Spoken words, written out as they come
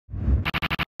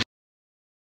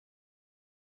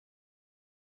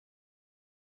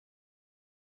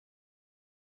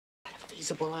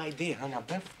feasible idea, huh? Now,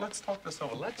 Biff, let's talk this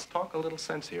over. Let's talk a little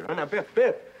sense here. Huh? Now, Biff.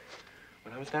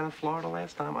 When I was down in Florida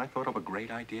last time, I thought of a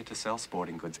great idea to sell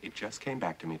sporting goods. It just came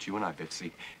back to me. It's you and I, Biff.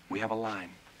 See, we have a line,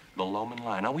 the Loman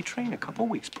line. Now, we train a couple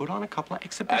weeks, put on a couple of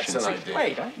exhibitions. That's an idea.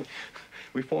 Wait,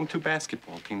 we form 2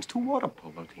 basketball teams, 2 water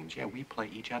polo teams. Yeah, we play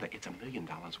each other. It's $1 million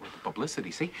worth of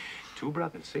publicity. See, 2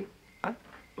 brothers. See, huh?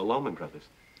 The Loman brothers.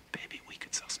 Baby, we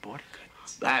could sell sporting goods.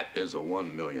 That is a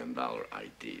 $1 million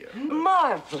idea.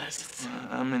 Marvelous.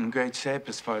 I'm in great shape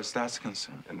as far as that's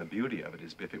concerned. And the beauty of it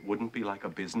is, Biff, it wouldn't be like a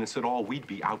business at all. We'd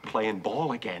be out playing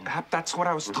ball again. That's what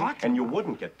I was talking And you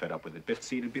wouldn't get fed up with it, Biff.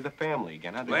 See, it'd be the family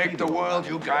again. Like the world,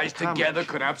 you guys together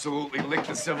could absolutely lick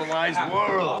the civilized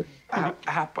world.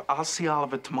 I'll see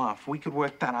Oliver tomorrow. If we could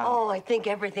work that out. Oh, I think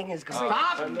everything is great.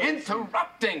 Stop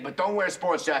interrupting, but don't wear a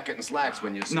sports jacket and slacks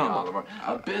when you see Oliver.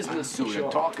 A business suit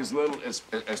and talk as little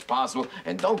as possible,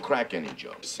 and don't crack any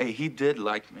jokes. Hey, he did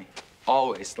like me.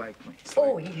 Always liked me.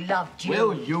 Oh, he loved you.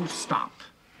 Will you stop?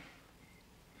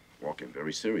 Walking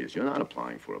very serious. You're not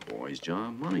applying for a boy's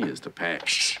job. Money is to pay.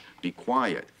 Shh. Be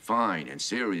quiet, fine, and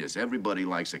serious. Everybody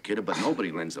likes a kid, but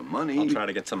nobody lends them money. I'll try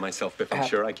to get some myself, Biff. I'm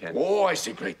sure I can. Oh, I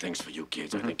see great things for you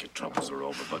kids. I think your troubles are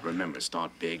over. But remember,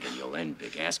 start big and you'll end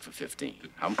big. Ask for 15.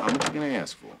 How much are you gonna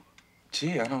ask for?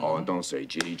 Gee, I don't know. Oh, and don't say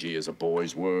G. G is a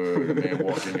boy's word. A man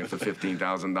walking in for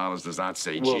 $15,000 does not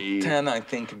say G. Well, 10, I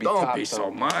think, would be Don't top be so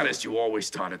though. modest. You always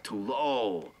started too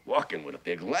low. Walk in with a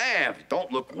big laugh.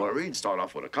 Don't look worried. Start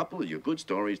off with a couple of your good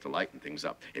stories to lighten things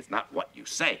up. It's not what you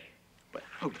say, but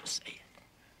how you say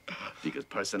it. Because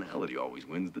personality always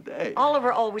wins the day.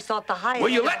 Oliver always thought the highest. Will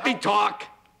you let me talk?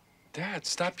 Dad,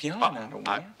 stop yelling at him,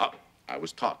 will you? I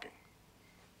was talking,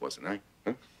 wasn't I?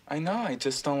 Huh? I know, I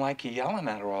just don't like you yelling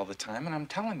at her all the time, and I'm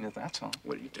telling you, that's all.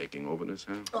 What, are you taking over this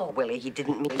house? Oh, Willie, he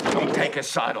didn't mean... Don't take a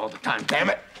side all the time, damn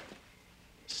it!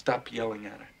 Stop yelling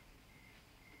at her.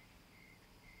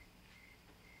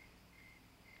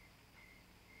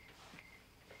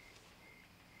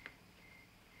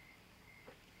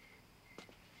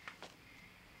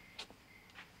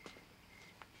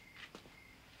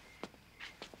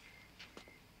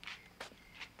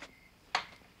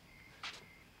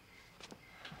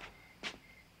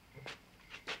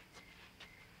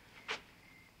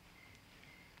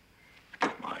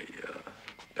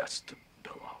 Best to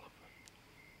Bill Oliver.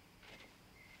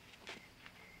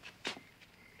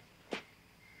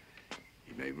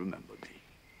 He may remember me.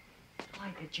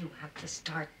 Why did you have to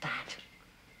start that?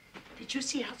 Did you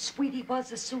see how sweet he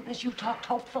was as soon as you talked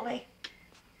hopefully?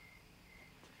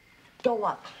 Go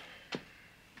up.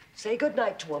 Say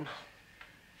goodnight to him.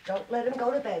 Don't let him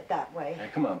go to bed that way. Hey,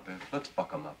 come on, Biff. Let's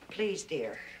buck him up. Please,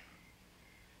 dear.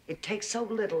 It takes so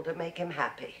little to make him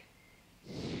happy.